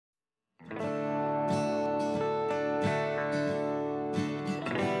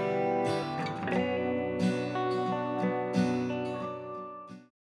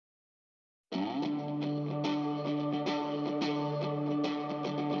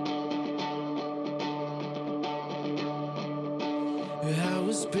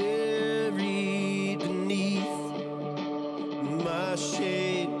was buried beneath my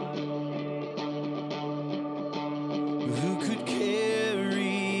shame. Who could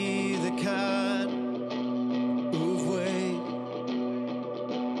carry the kind of weight?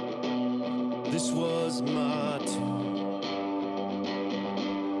 This was my tomb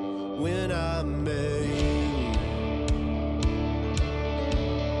when I met you.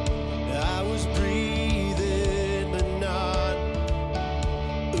 I was breathing but not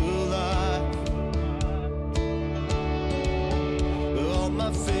alive. All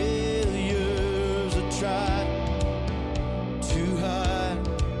my failures I tried to hide.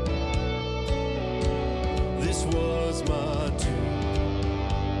 This was my tomb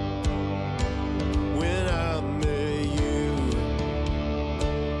when I met you.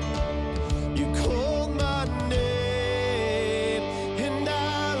 You called my name and I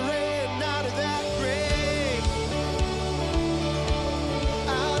ran out of that grave,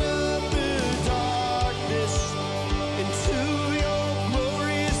 out of the darkness into your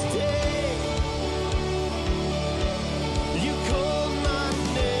glorious day. You called my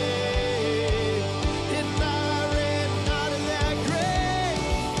name and I ran out of that grave,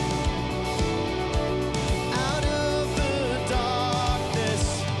 out of the darkness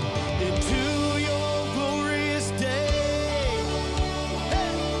into your glorious day.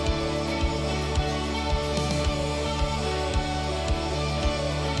 Hey!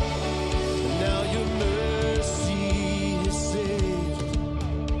 Now your mercy has saved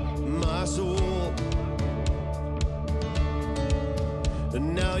my soul, and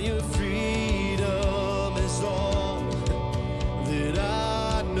now your freedom is all that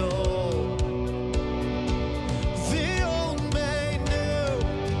I know. The old man knew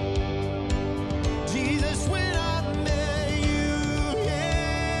Jesus when I met you.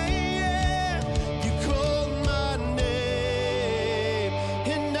 Yeah, yeah. You called my name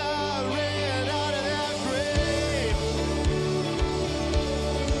and I ran out of that grave,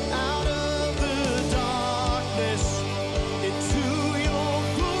 out of the darkness into your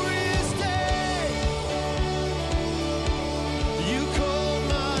glorious day. You called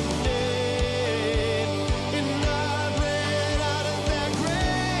my name and I ran out of that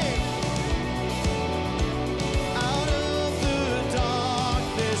grave, out of the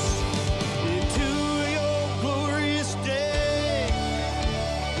darkness into your glorious day.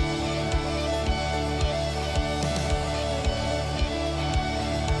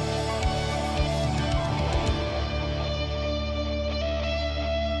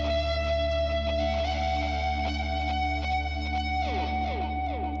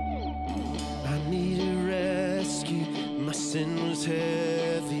 I needed rescue, my sin was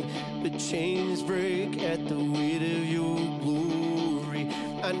heavy, but chains break at the weight of your glory.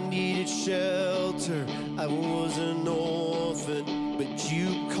 I needed shelter, I was an orphan, but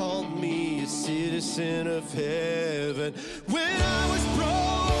you called me a citizen of heaven. When I was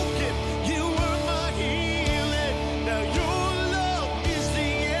broken, you were my healing. Now your love is the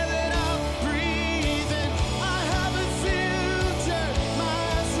air that I'm breathing. I have a future, my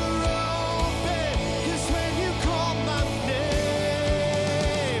eyes are open, 'cause when you called my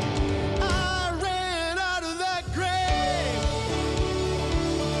name, I ran out of that grave,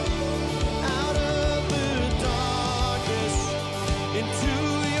 out of the darkness into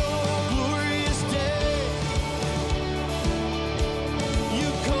your glorious day. You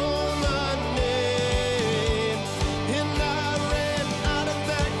called my name and I ran out of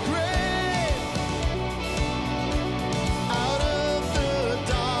that grave, out of the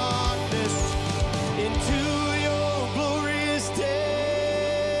darkness into your glorious day.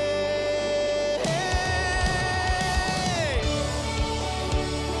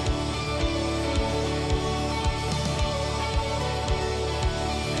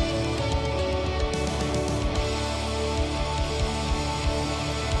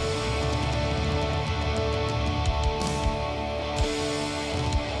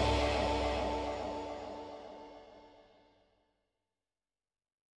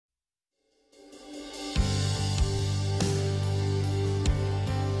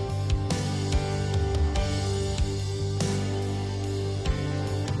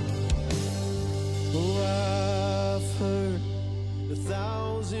 Oh, I've heard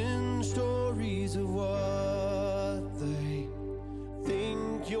 1,000 stories of what they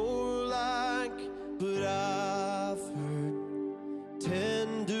think you're like, but I've heard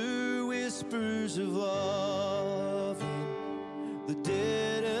tender whispers of love in the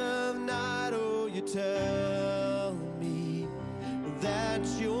dead of night. Oh, you tell me that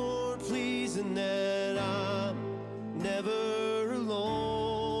you're pleased and that I'm never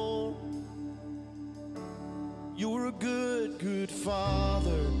alone. You're a good, good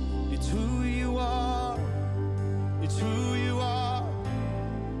father.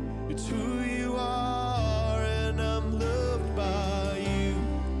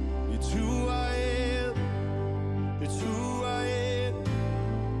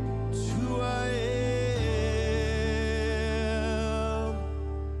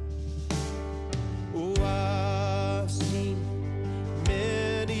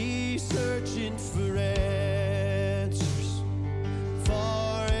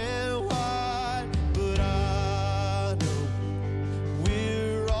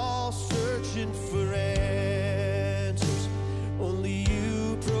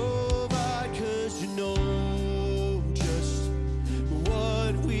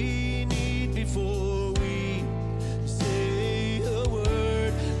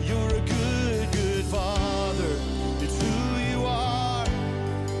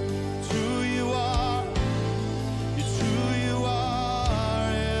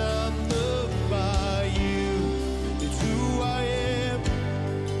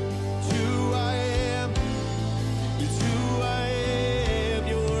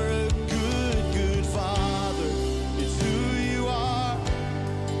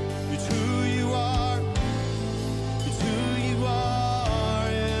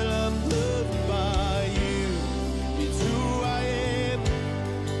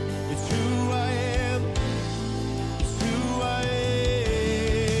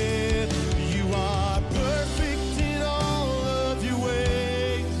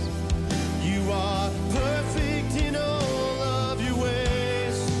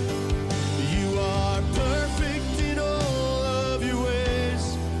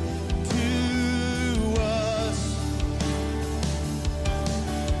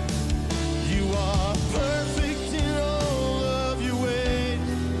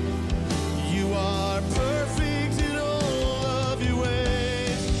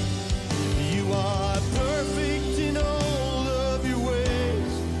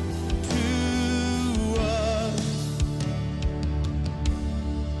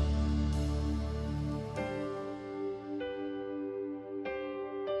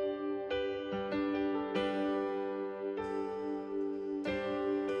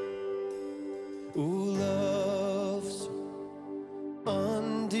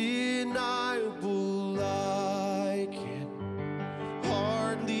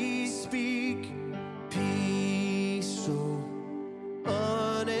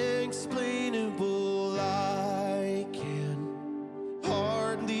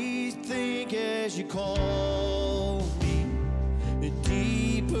 as you call me.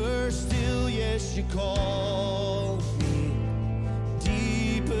 Deeper still, yes, you call me.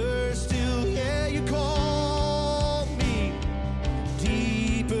 Deeper still, yeah, you call me.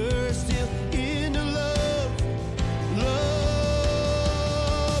 Deeper still into love, love.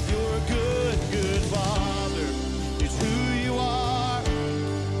 You're a good, good Father. It's who you are.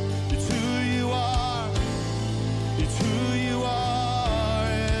 It's who you are. It's who you are,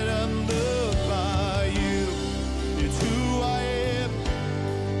 and I'm loved by you. It's who I am.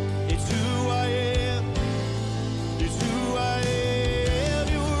 It's who I am. It's who I am.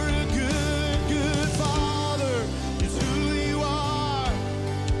 You're a good, good Father. It's who you are.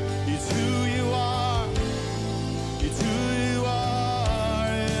 It's who you are. It's who you are,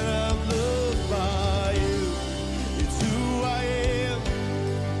 and I'm loved by you. It's who I am.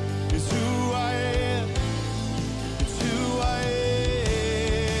 It's who I am. It's who I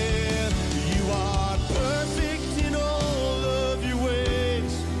am. You are perfect in all of your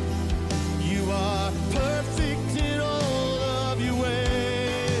ways. You are perfect in all of your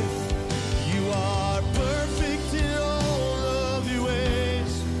ways. You are perfect in all of your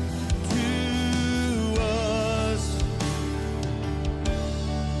ways to us.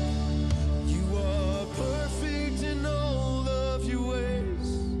 You are perfect in all of your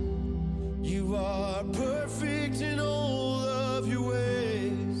ways. You are perfect in all of your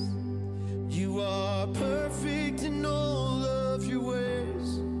ways. You are perfect in all of your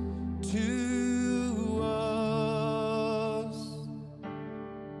ways to us.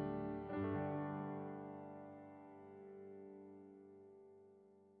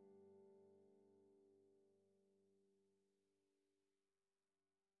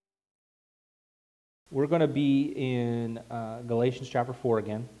 We're going to be in Galatians chapter 4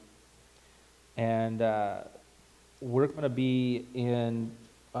 again. And we're going to be in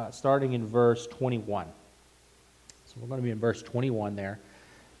starting in verse 21. So we're going to be in verse 21 there.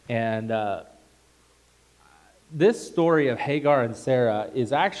 And this story of Hagar and Sarah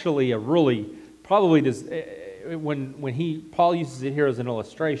is actually a really, probably this, when Paul uses it here as an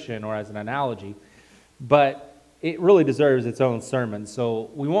illustration or as an analogy, but it really deserves its own sermon. So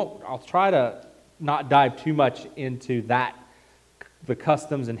I'll try to not dive too much into that, the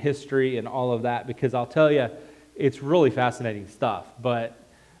customs and history and all of that, because I'll tell you, it's really fascinating stuff. But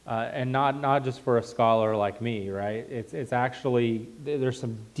and not just for a scholar like me, right? It's actually, there's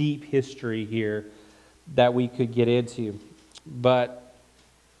some deep history here that we could get into. But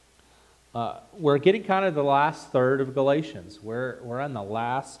we're getting kind of the last third of Galatians. We're on the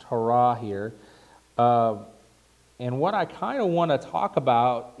last hurrah here. And what I kind of want to talk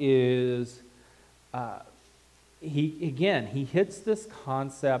about is he hits this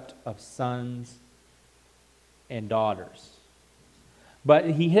concept of sons and daughters. But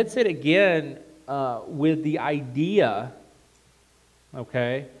he hits it again with the idea,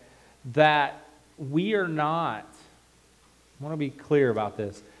 okay, that we are not, I want to be clear about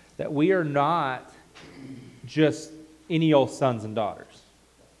this, that we are not just any old sons and daughters.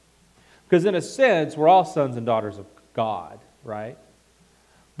 Because in a sense, we're all sons and daughters of God, right?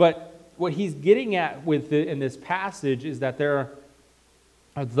 But what he's getting at in this passage is that there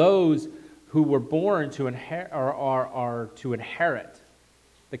are those who were born to inherit, or are to inherit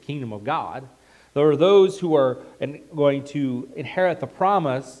the kingdom of God. There are those who are going to inherit the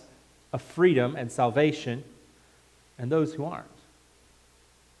promise of freedom and salvation, and those who aren't.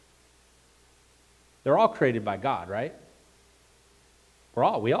 They're all created by God, right?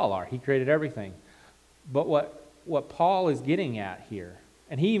 We all are. He created everything. But what Paul is getting at here,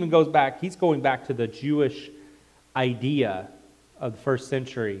 and he even he's going back to the Jewish idea of the first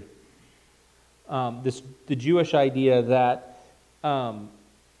century. The Jewish idea that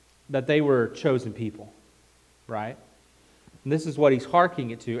they were chosen people, right? And this is what he's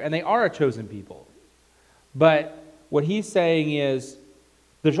hearkening it to. And they are a chosen people. But what he's saying is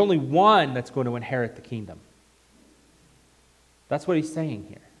there's only one that's going to inherit the kingdom. That's what he's saying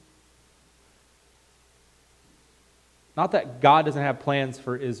here. Not that God doesn't have plans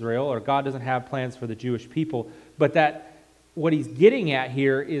for Israel or God doesn't have plans for the Jewish people, but that what he's getting at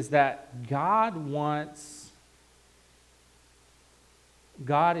here is that God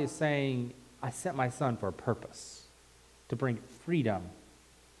is saying, I sent my son for a purpose, to bring freedom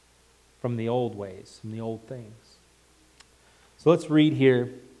from the old ways, from the old things. So let's read here,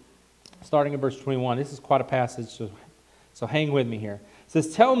 starting in verse 21. This is quite a passage, so hang with me here. It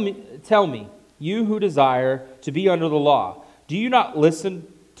says, Tell me, you who desire to be under the law, do you not listen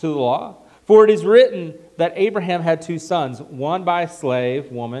to the law? For it is written that Abraham had two sons, one by a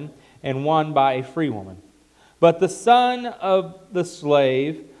slave woman and one by a free woman. But the son of the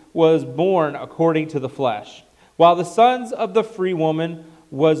slave was born according to the flesh, while the sons of the free woman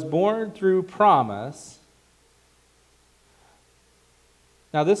was born through promise.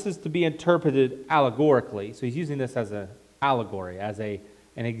 Now this is to be interpreted allegorically, so he's using this as an allegory, as an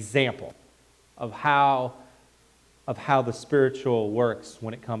example of how the spiritual works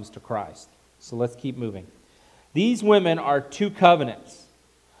when it comes to Christ. So let's keep moving. These women are two covenants.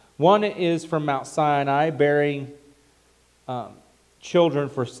 One is from Mount Sinai, bearing children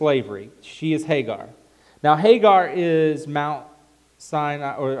for slavery. She is Hagar. Now Hagar is Mount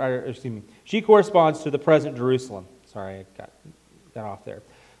Sinai, or excuse me, she corresponds to the present Jerusalem. Sorry, I got off there.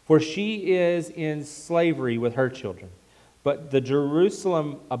 For she is in slavery with her children. But the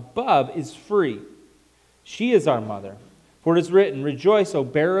Jerusalem above is free. She is our mother. For it is written, "Rejoice, O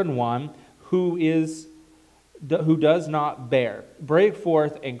barren one who does not bear. Break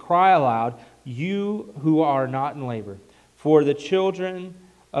forth and cry aloud, you who are not in labor. For the children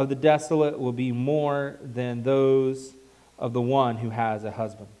of the desolate will be more than those of the one who has a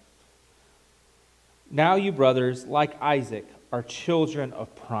husband. Now you brothers, like Isaac, are children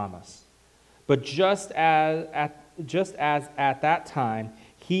of promise. But just as at that time,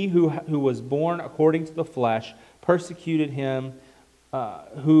 he who was born according to the flesh persecuted him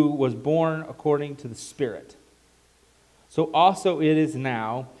who was born according to the Spirit. So also it is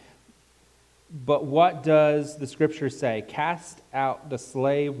now. But what does the Scripture say? Cast out the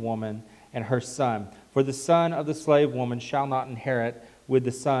slave woman and her son, for the son of the slave woman shall not inherit with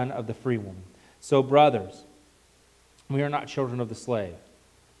the son of the free woman. So brothers, we are not children of the slave,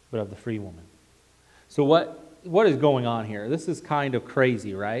 but of the free woman." So what is going on here? This is kind of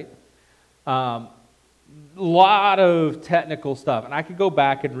crazy, right? Lot of technical stuff. And I could go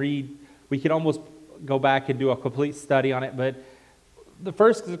back and read, we could almost go back and do a complete study on it, but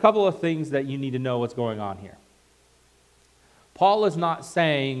there's a couple of things that you need to know what's going on here. Paul is not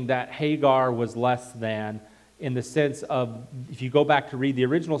saying that Hagar was less than, in the sense of, if you go back to read the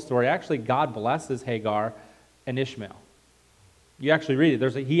original story, actually God blesses Hagar and Ishmael. You actually read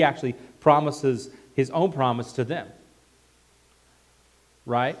it. He actually promises his own promise to them.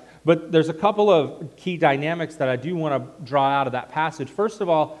 Right? But there's a couple of key dynamics that I do want to draw out of that passage. First of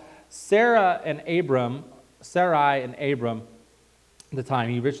all, Sarai and Abram, at the time,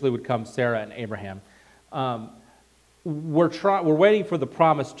 he originally would come Sarah and Abraham, we're waiting for the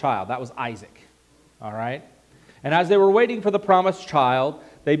promised child. That was Isaac. All right? And as they were waiting for the promised child,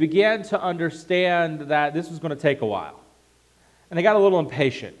 they began to understand that this was going to take a while. And they got a little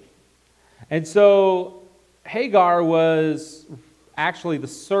impatient. And so Hagar was actually the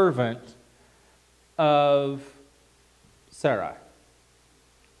servant of Sarai.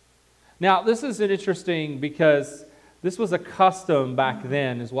 Now, this is interesting because this was a custom back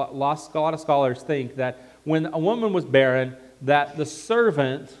then, is what a lot of scholars think, that when a woman was barren, that the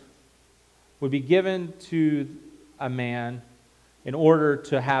servant would be given to a man in order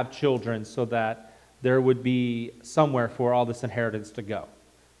to have children so that there would be somewhere for all this inheritance to go.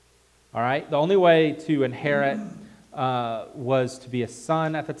 All right? The only way to inherit was to be a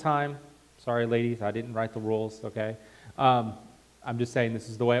son at the time. Sorry, ladies, I didn't write the rules, okay? I'm just saying this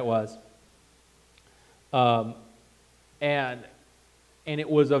is the way it was. And it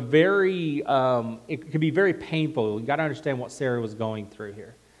was a very, it could be very painful. You got to understand what Sarah was going through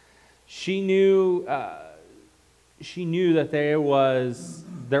here. She knew that there was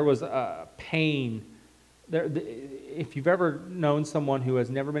pain. If you've ever known someone who has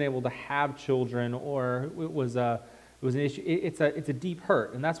never been able to have children, or it was an issue, it's a deep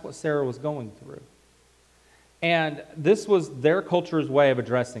hurt, and that's what Sarah was going through. And this was their culture's way of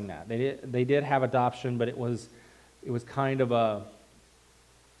addressing that. They did have adoption, but it was kind of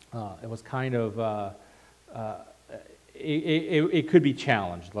it could be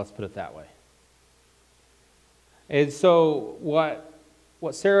challenged. Let's put it that way. And so what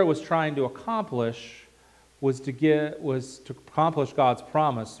Sarah was trying to accomplish was to accomplish God's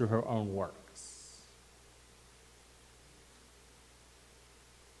promise through her own works.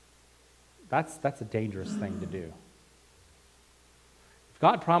 That's a dangerous thing to do. If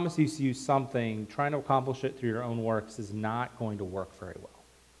God promises you something, trying to accomplish it through your own works is not going to work very well.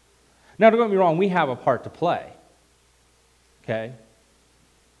 Now, don't get me wrong, we have a part to play. Okay?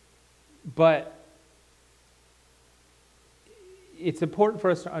 But it's important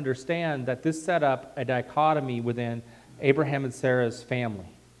for us to understand that this set up a dichotomy within Abraham and Sarah's family.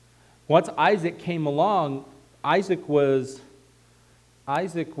 Once Isaac came along, Isaac was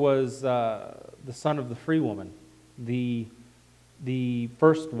the son of the free woman, the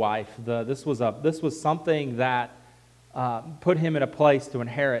first wife. This was something that put him in a place to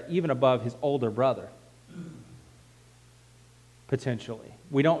inherit even above his older brother. potentially.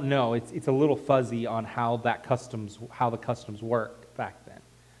 We don't know. It's a little fuzzy on how the customs worked back then.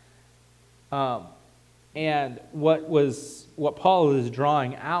 And what Paul is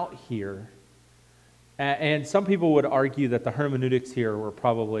drawing out here, and some people would argue that the hermeneutics here were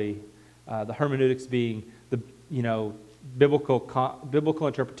probably the hermeneutics being the biblical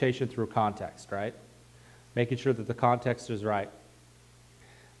interpretation through context, right? Making sure that the context is right.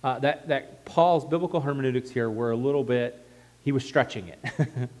 That Paul's biblical hermeneutics here were a little bit, he was stretching it.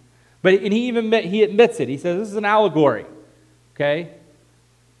 And he admits it. He says, this is an allegory, okay?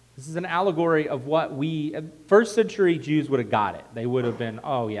 This is an allegory of what first century Jews would have got it. They would have been,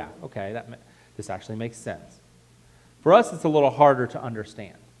 oh yeah, okay, this actually makes sense. For us, it's a little harder to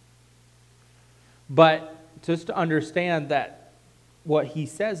understand. But just to understand that what he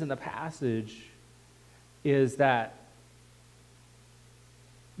says in the passage is that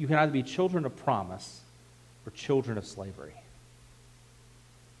you can either be children of promise or children of slavery.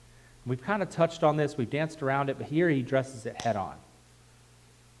 We've kind of touched on this, we've danced around it, but here he addresses it head on.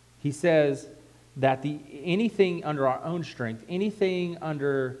 He says that anything under our own strength, anything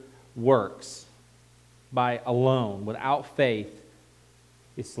under works by alone, without faith,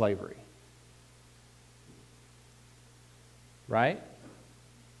 is slavery. Right?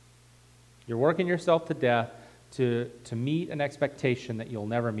 You're working yourself to death to meet an expectation that you'll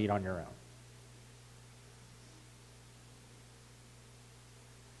never meet on your own.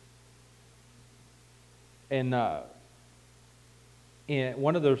 And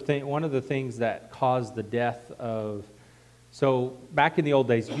one of the things that caused the death of, so back in the old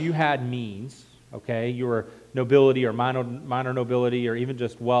days, if you had means, okay, you were nobility or minor nobility or even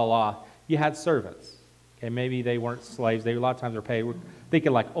just well off, you had servants. Okay, maybe they weren't slaves. A lot of times they're paid. We're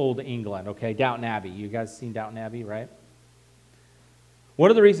thinking like old England, okay, Downton Abbey. You guys seen Downton Abbey, right? One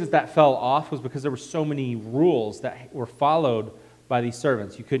of the reasons that fell off was because there were so many rules that were followed by these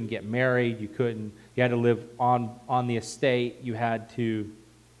servants. You couldn't get married. You had to live on the estate. You had to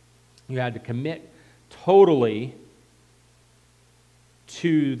commit totally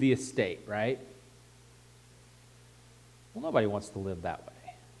to the estate, right? Well, nobody wants to live that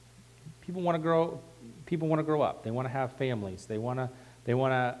way. People want to grow up. They want to have families. They want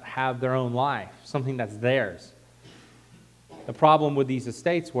to have their own life, something that's theirs. The problem with these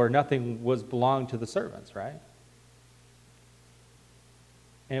estates where nothing belonged to the servants, right?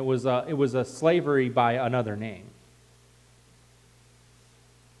 And it was a slavery by another name.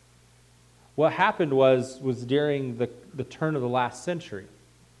 What happened was during the turn of the last century,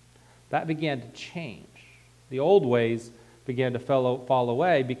 that began to change. The old ways began to fall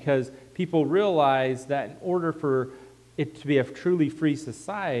away because people realized that in order for it to be a truly free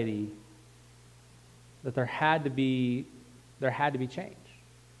society, that there had to be change.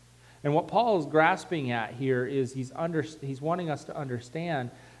 And what Paul is grasping at here is he's wanting us to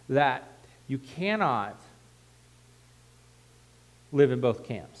understand that you cannot live in both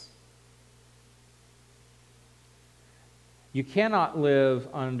camps. You cannot live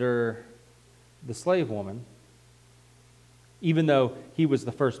under the slave woman, even though he was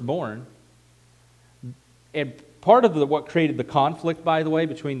the firstborn. And part of what created the conflict, by the way,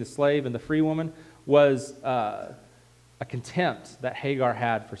 between the slave and the free woman was a contempt that Hagar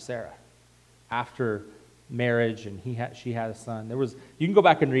had for Sarah after marriage, and she had a son. You can go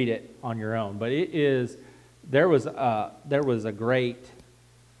back and read it on your own, but there was a great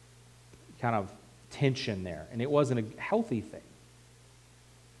kind of tension there, and it wasn't a healthy thing.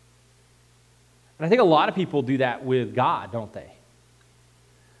 And I think a lot of people do that with God, don't they?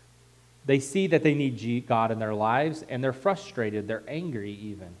 They see that they need God in their lives, and they're frustrated, they're angry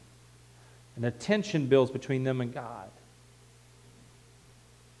even. And the tension builds between them and God.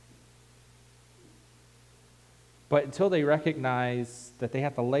 But until they recognize that they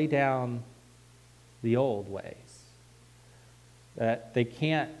have to lay down the old ways, that they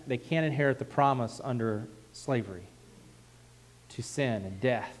can't inherit the promise under slavery to sin and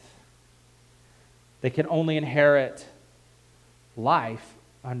death. They can only inherit life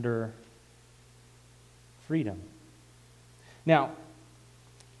under freedom. Now,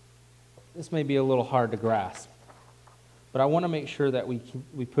 this may be a little hard to grasp, but I want to make sure that we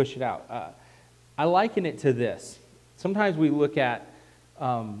push it out. I liken it to this. Sometimes we look at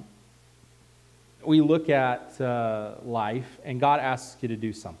life, and God asks you to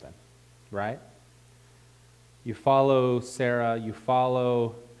do something, right? You follow Sarah. You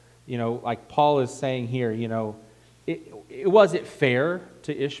follow, like Paul is saying here. It wasn't fair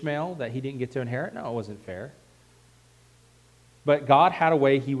to Ishmael that he didn't get to inherit. No, it wasn't fair. But God had a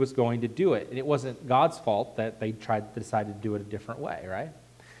way He was going to do it, and it wasn't God's fault that they decided to do it a different way, right?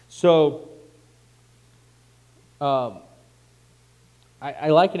 So, I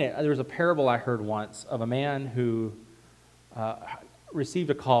liken it, there was a parable I heard once of a man who received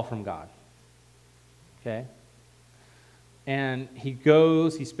a call from God. Okay? And he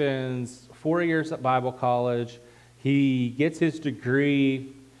goes, he spends 4 years at Bible college, he gets his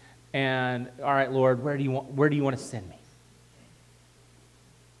degree, and, all right, Lord, where do you want to send me?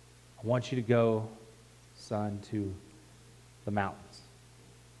 I want you to go, son, to the mountains.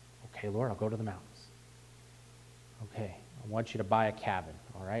 Okay, Lord, I'll go to the mountains. Okay, I want you to buy a cabin.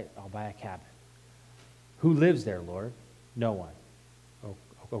 All right, I'll buy a cabin. Who lives there, Lord? No one.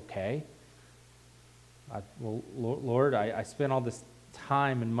 Okay. Well, Lord, I spent all this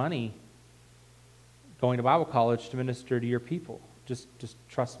time and money going to Bible college to minister to your people. Just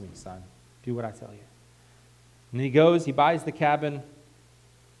trust me, son. Do what I tell you. And he goes, he buys the cabin,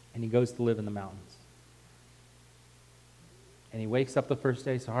 and he goes to live in the mountains. And he wakes up the first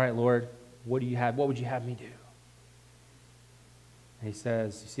day, says, all right, Lord, what would you have me do? And he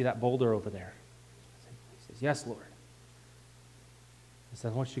says, you see that boulder over there? He says, yes, Lord. He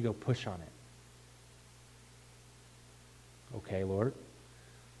says, I want you to go push on it. Okay, Lord.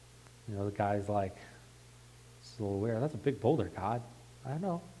 You know, the guy's like, a little weird. That's a big boulder, God. I don't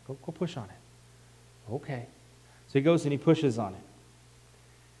know. Go push on it. Okay. So he goes and he pushes on it.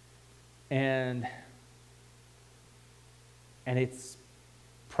 And it's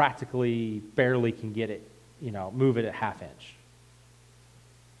practically barely can get it, move it a half inch.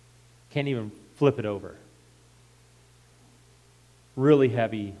 Can't even flip it over. Really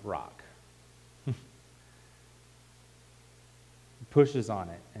heavy rock. He pushes on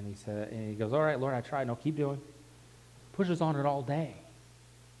it, and he goes, all right, Lord, I tried. No, keep doing. Pushes on it all day.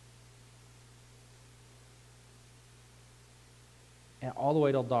 And all the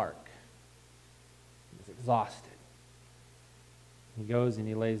way till dark. He's exhausted. He goes and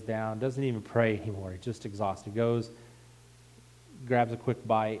he lays down, doesn't even pray anymore. He's just exhausted. He goes, grabs a quick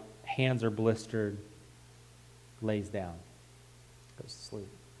bite, hands are blistered, lays down, goes to sleep.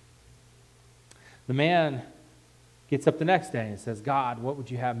 The man gets up the next day and says, God, what would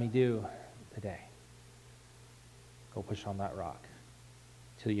you have me do today? Go push on that rock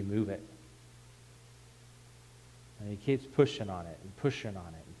till you move it. And he keeps pushing on it and pushing on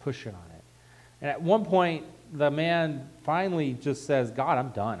it and pushing on it. And at one point, the man finally just says, God, I'm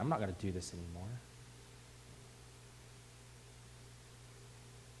done. I'm not going to do this anymore.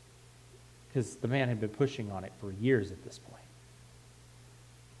 Because the man had been pushing on it for years at this point.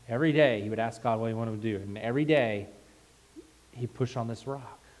 Every day he would ask God what he wanted to do. And every day he'd push on this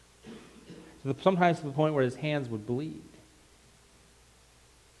rock. So sometimes to the point where his hands would bleed.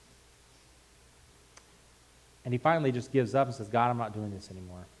 And he finally just gives up and says, God, I'm not doing this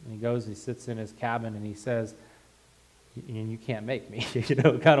anymore. And he goes and he sits in his cabin and he says, you can't make me.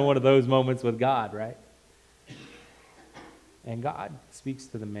 Kind of one of those moments with God, right? And God speaks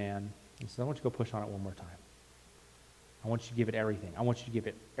to the man and says, I want you to go push on it one more time. I want you to give it everything. I want you to give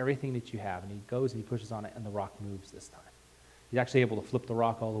it everything that you have. And he goes and he pushes on it and the rock moves this time. He's actually able to flip the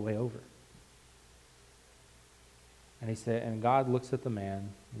rock all the way over. And he said, and God looks at the man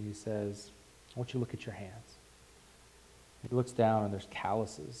and he says, I want you to look at your hands. He looks down and there's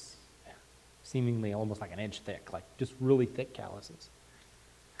calluses, seemingly almost like an inch thick, like just really thick calluses.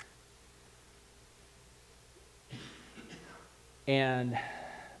 And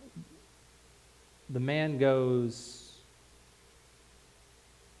the man goes,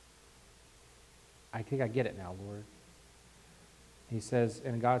 I think I get it now, Lord. He says,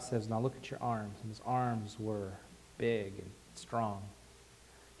 and God says, now look at your arms. And his arms were big and strong.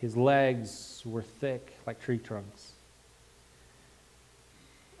 His legs were thick like tree trunks.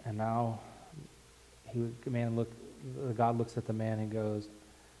 And now God looks at the man and goes,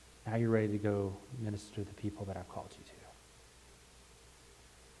 now you're ready to go minister to the people that I've called you to.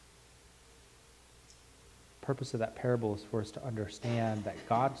 The purpose of that parable is for us to understand that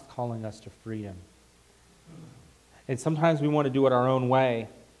God's calling us to freedom. And sometimes we want to do it our own way,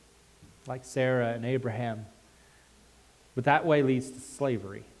 like Sarah and Abraham. But that way leads to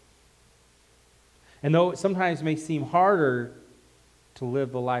slavery. And though it sometimes may seem harder to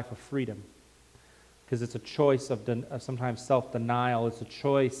live the life of freedom, because it's a choice of sometimes self-denial. It's a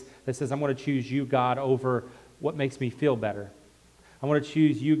choice that says, I'm going to choose you, God, over what makes me feel better. I want to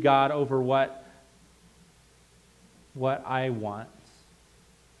choose you, God, over what I want.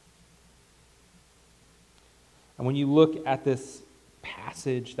 And when you look at this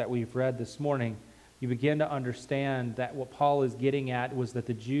passage that we've read this morning, you begin to understand that what Paul is getting at was that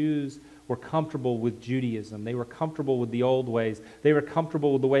the Jews were comfortable with Judaism. They were comfortable with the old ways. They were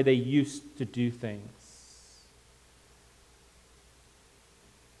comfortable with the way they used to do things.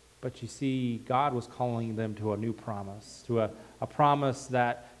 But you see, God was calling them to a new promise, to a promise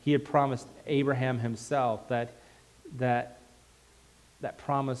that he had promised Abraham himself, that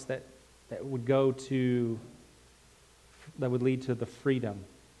promise that would lead to the freedom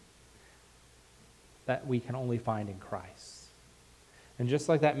that we can only find in Christ. And just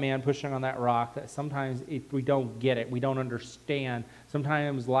like that man pushing on that rock, that sometimes we don't get it, we don't understand.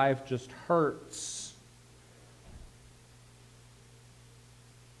 Sometimes life just hurts.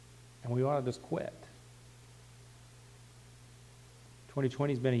 And we want to just quit.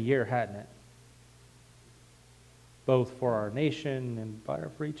 2020 has been a year, hasn't it? Both for our nation and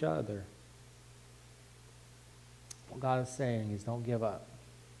for each other. What God is saying is don't give up.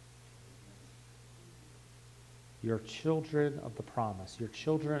 You're children of the promise. You're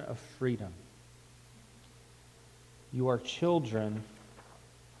children of freedom. You are children.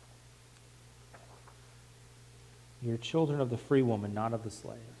 You're children of the free woman, not of the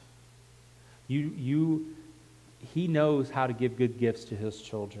slave. He knows how to give good gifts to his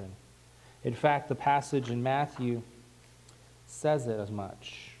children. In fact, the passage in Matthew says it as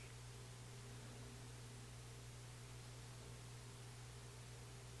much.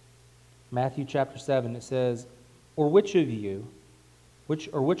 Matthew chapter 7, it says, Or which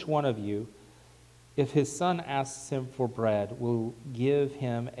one of you, if his son asks him for bread, will give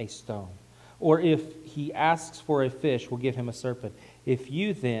him a stone? Or if he asks for a fish, will give him a serpent? If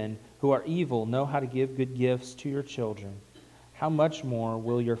you then, who are evil, know how to give good gifts to your children, how much more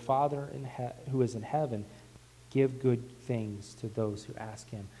will your Father who is in heaven give good things to those who ask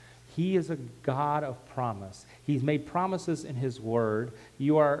him? He is a God of promise. He's made promises in his word.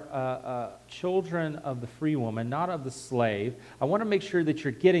 You are children of the free woman, not of the slave. I want to make sure that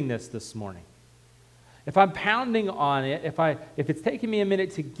you're getting this morning. If I'm pounding on it, if it's taking me a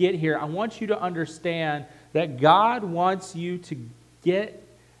minute to get here, I want you to understand that God wants you to get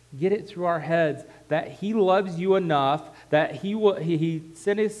it through our heads that he loves you enough, that he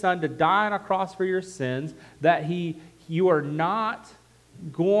sent his son to die on a cross for your sins, that you are not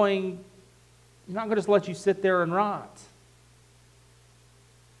going to just let you sit there and rot.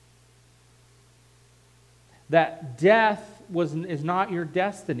 That death is not your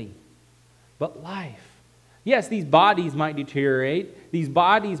destiny, but life. Yes, these bodies might deteriorate, these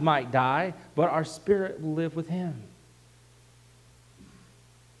bodies might die, but our spirit will live with him.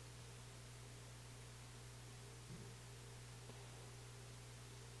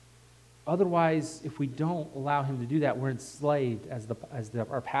 Otherwise, if we don't allow him to do that, we're enslaved, as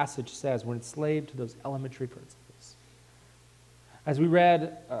our passage says, we're enslaved to those elementary principles. As we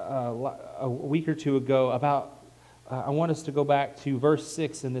read a week or two ago about, I want us to go back to verse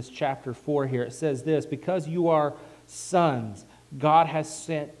 6 in this chapter 4 here. It says this, because you are sons, God has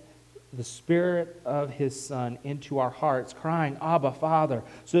sent the Spirit of his Son into our hearts, crying, Abba, Father,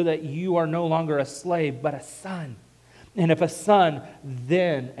 so that you are no longer a slave, but a son. And if a son,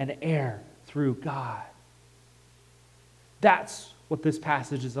 then an heir through God. That's what this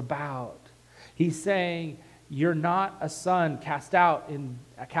passage is about. He's saying, you're not a son cast out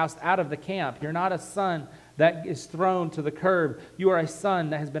of the camp. You're not a son that is thrown to the curb. You are a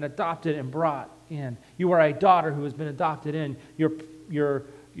son that has been adopted and brought in. You are a daughter who has been adopted in.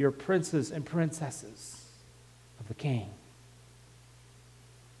 You're princes and princesses of the King.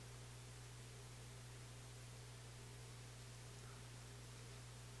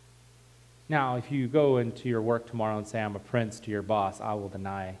 Now, if you go into your work tomorrow and say, I'm a prince to your boss, I will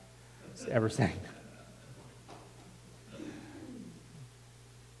deny ever saying that.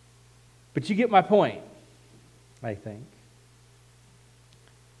 But you get my point, I think.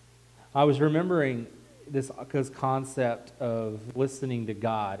 I was remembering this concept of listening to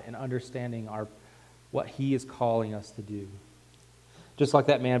God and understanding what he is calling us to do. Just like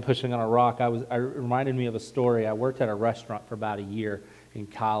that man pushing on a rock, it reminded me of a story. I worked at a restaurant for about a year in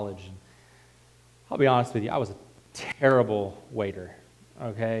college. I'll be honest with you, I was a terrible waiter,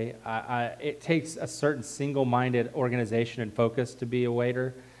 okay? It takes a certain single-minded organization and focus to be a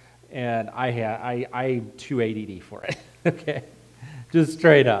waiter, and I'm too ADD for it, okay? Just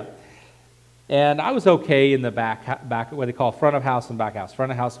straight up. And I was okay in the back, what they call front of house and back house.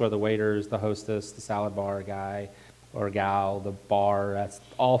 Front of house where the waiters, the hostess, the salad bar guy or gal, the bar, that's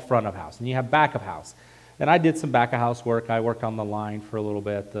all front of house. And you have back of house. And I did some back of house work. I worked on the line for a little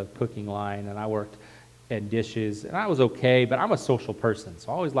bit, the cooking line, and I worked in dishes, and I was okay, but I'm a social person,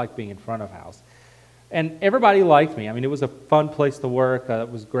 so I always liked being in front of house. And everybody liked me. I mean, it was a fun place to work.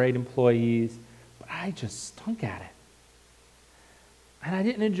 It was great employees, but I just stunk at it. And I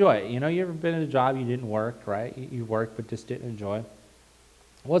didn't enjoy it. You know, you ever been in a job you didn't work, right? You worked but just didn't enjoy. It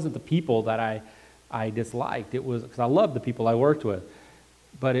wasn't the people that I disliked. It was because I loved the people I worked with.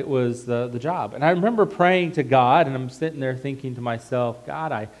 but it was the job. And I remember praying to God, and I'm sitting there thinking to myself,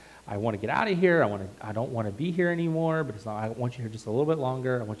 God, I want to get out of here. I don't want to be here anymore, but I want you here just a little bit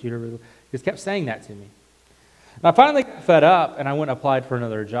longer. I want you to, just kept saying that to me. And I finally got fed up, and I went and applied for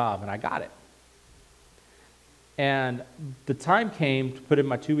another job, and I got it. And the time came to put in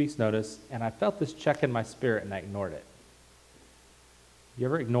my 2 weeks notice, and I felt this check in my spirit, and I ignored it. You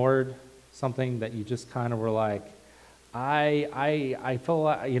ever ignored something that you just kind of were like, I feel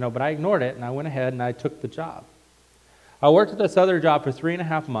like, but I ignored it, and I went ahead and I took the job. I worked at this other job for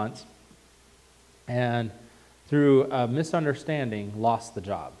 3.5 months, and through a misunderstanding, lost the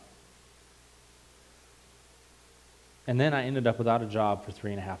job. And then I ended up without a job for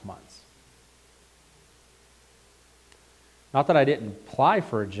 3.5 months. Not that I didn't apply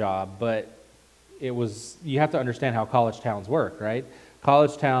for a job, but you have to understand how college towns work, right?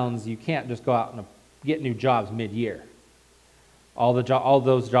 College towns, you can't just go out and get new jobs mid-year. All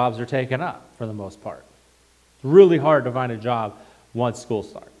those jobs are taken up for the most part. It's really hard to find a job once school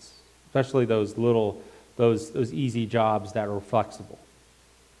starts, especially those easy jobs that are flexible.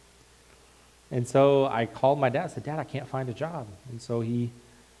 And so I called my dad and said, Dad, I can't find a job. And so he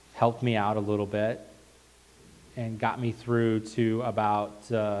helped me out a little bit and got me through to about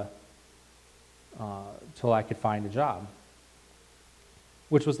till I could find a job,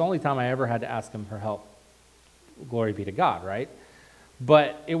 which was the only time I ever had to ask him for help. Glory be to God, right?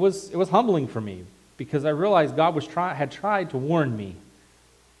 But it was humbling for me because I realized God had tried to warn me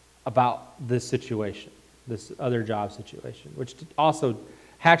about this situation, this other job situation, which also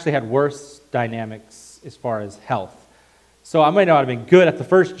actually had worse dynamics as far as health. So I might not have been good at the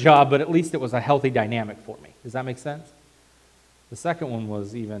first job, but at least it was a healthy dynamic for me. Does that make sense? The second one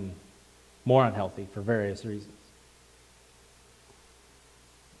was even more unhealthy for various reasons.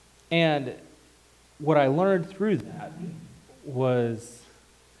 And what I learned through that was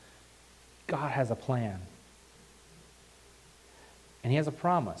God has a plan. And he has a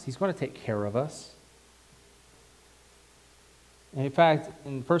promise. He's going to take care of us. And in fact,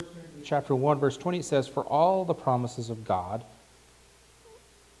 in 1 Corinthians chapter 1, verse 20, it says, For all the promises of God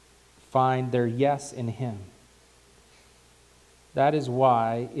find their yes in him. That is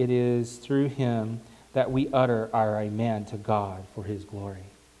why it is through him that we utter our amen to God for his glory.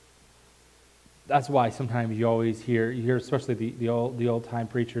 That's why sometimes you always hear especially the old time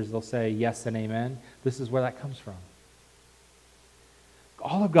preachers, they'll say yes and amen. This is where that comes from.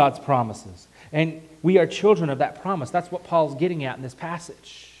 All of God's promises. And we are children of that promise. That's what Paul's getting at in this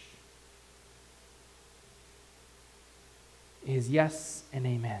passage. Is yes and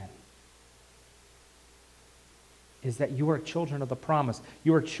amen. Is that you are children of the promise.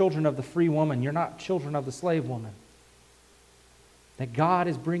 You are children of the free woman. You're not children of the slave woman. That God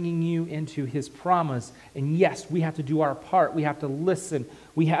is bringing you into his promise. And yes, we have to do our part. We have to listen.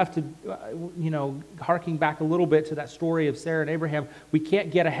 We have to, harking back a little bit to that story of Sarah and Abraham, we can't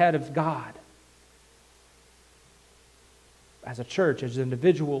get ahead of God. As a church, as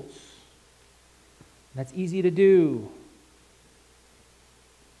individuals. That's easy to do.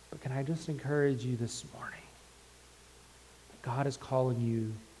 But can I just encourage you this morning? That God is calling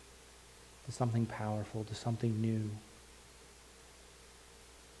you to something powerful, to something new.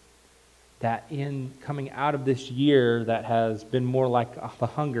 That in coming out of this year that has been more like the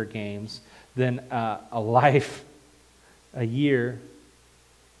Hunger Games than a year,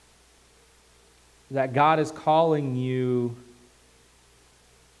 that God is calling you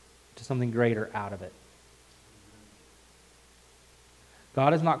to something greater out of it.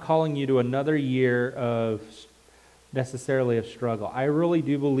 God is not calling you to another year of necessarily of struggle. I really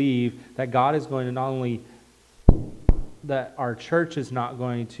do believe that God is going to not only, that our church is not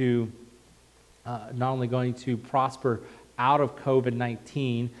only going to prosper out of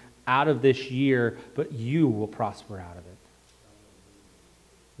COVID-19, out of this year, but you will prosper out of it.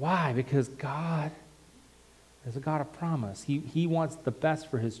 Why? Because God is a God of promise. He wants the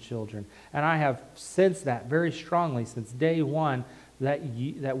best for his children. And I have sensed that very strongly since day one,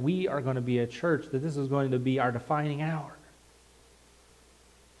 that we are going to be a church, that this is going to be our defining hour.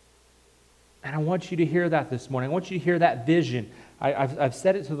 And I want you to hear that this morning. I want you to hear that vision. I've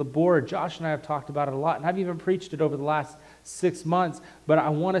said it to the board. Josh and I have talked about it a lot, and I've even preached it over the last 6 months. But I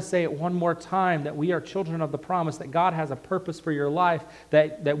want to say it one more time, that we are children of the promise, that God has a purpose for your life,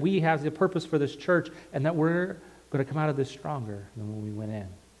 that we have the purpose for this church, and that we're going to come out of this stronger than when we went in.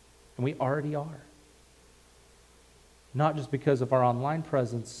 And we already are. Not just because of our online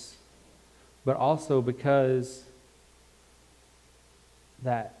presence, but also because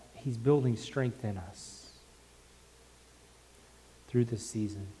that he's building strength in us through this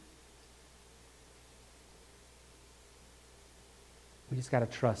season. We just got to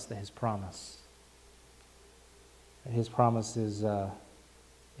trust that His promise is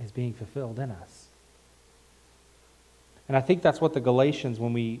being fulfilled in us. And I think that's what the Galatians,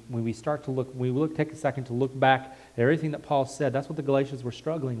 when we start to look, take a second to look back at everything that Paul said, that's what the Galatians were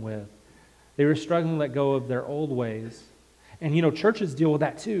struggling with. They were struggling to let go of their old ways. And churches deal with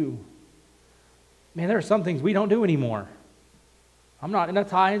that too. Man, there are some things we don't do anymore. I'm not in a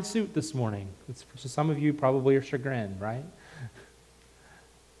tie and suit this morning. So some of you probably are chagrined, right?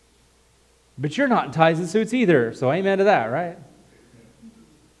 But you're not in ties and suits either, so amen to that, right?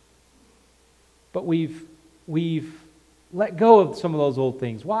 But we've let go of some of those old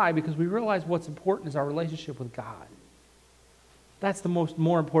things. Why? Because we realize what's important is our relationship with God. That's the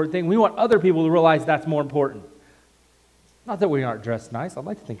more important thing. We want other people to realize that's more important. Not that we aren't dressed nice. I'd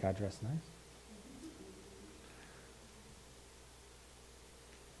like to think I dress nice.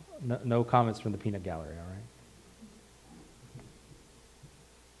 No comments from the peanut gallery, all right?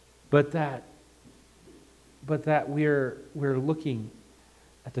 But that we're looking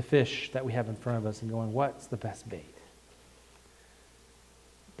at the fish that we have in front of us and going, what's the best bait?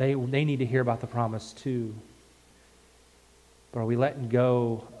 They need to hear about the promise too. But are we letting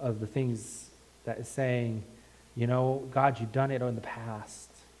go of the things that is saying, God, you've done it in the past.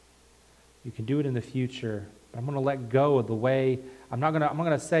 You can do it in the future. But I'm going to let go of the way. I'm not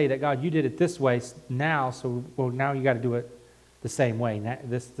going to say that, God, you did it this way now, so now you got to do it the same way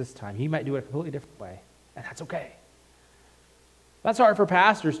this time. He might do it a completely different way, and that's okay. That's hard for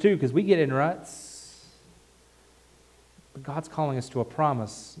pastors too, because we get in ruts. But God's calling us to a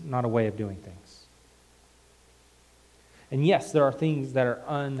promise, not a way of doing things. And yes, there are things that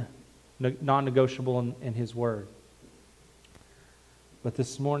are non-negotiable in His Word. But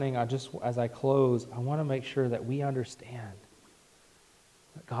this morning, as I close, I want to make sure that we understand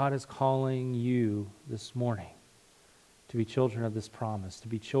that God is calling you this morning to be children of this promise, to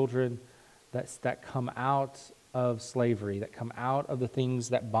be children that come out of slavery, that come out of the things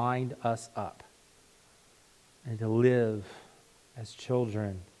that bind us up, and to live as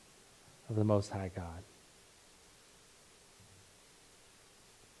children of the Most High God.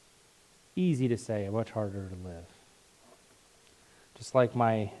 Easy to say, much harder to live. Just like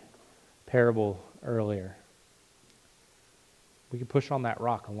my parable earlier, we can push on that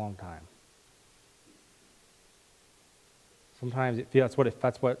rock a long time. Sometimes it feels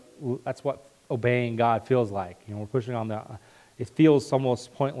that's what obeying God feels like. We're pushing on it feels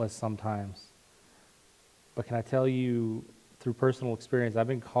almost pointless sometimes. But can I tell you, through personal experience, I've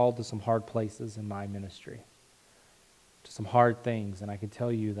been called to some hard places in my ministry, to some hard things, and I can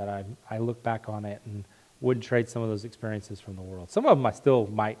tell you that I look back on it and wouldn't trade some of those experiences from the world. Some of them I still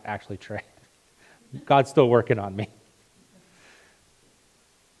might actually trade. God's still working on me.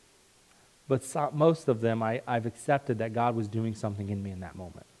 But most of them, I've accepted that God was doing something in me in that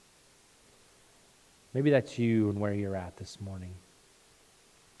moment. Maybe that's you and where you're at this morning.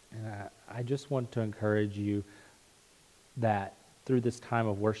 And I just want to encourage you that through this time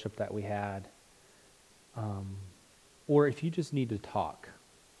of worship that we had, or if you just need to talk,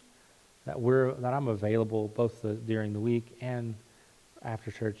 that I'm available both during the week and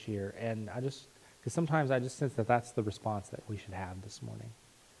after church here. And because sometimes I just sense that that's the response that we should have this morning.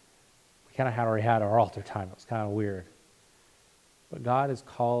 We kind of already had our altar time. It was kind of weird. But God is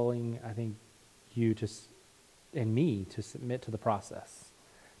calling, I think, you and me to submit to the process,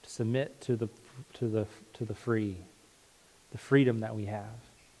 to submit to the freedom that we have.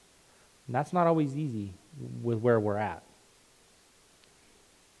 And that's not always easy with where we're at.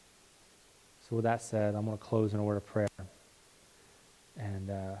 So with that said, I'm going to close in a word of prayer. And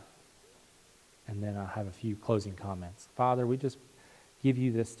then I'll have a few closing comments. Father, we just give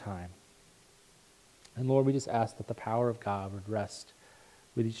you this time. And Lord, we just ask that the power of God would rest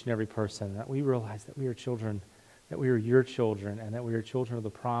with each and every person, that we realize that we are children, that we are your children, and that we are children of the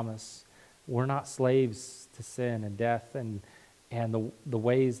promise. We're not slaves to sin and death and the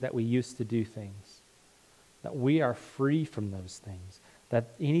ways that we used to do things. That we are free from those things.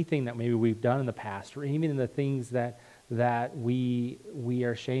 That anything that maybe we've done in the past, or even the things that we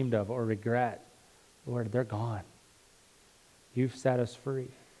are ashamed of or regret, Lord, they're gone. You've set us free.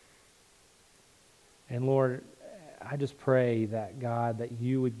 And Lord, I just pray that, God, that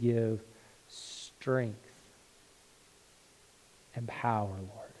you would give strength and power,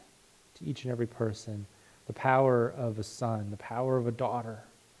 Lord, to each and every person. The power of a son, the power of a daughter.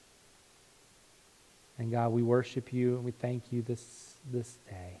 And God, we worship you and we thank you this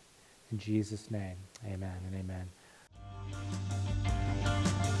day. In Jesus' name, amen and amen.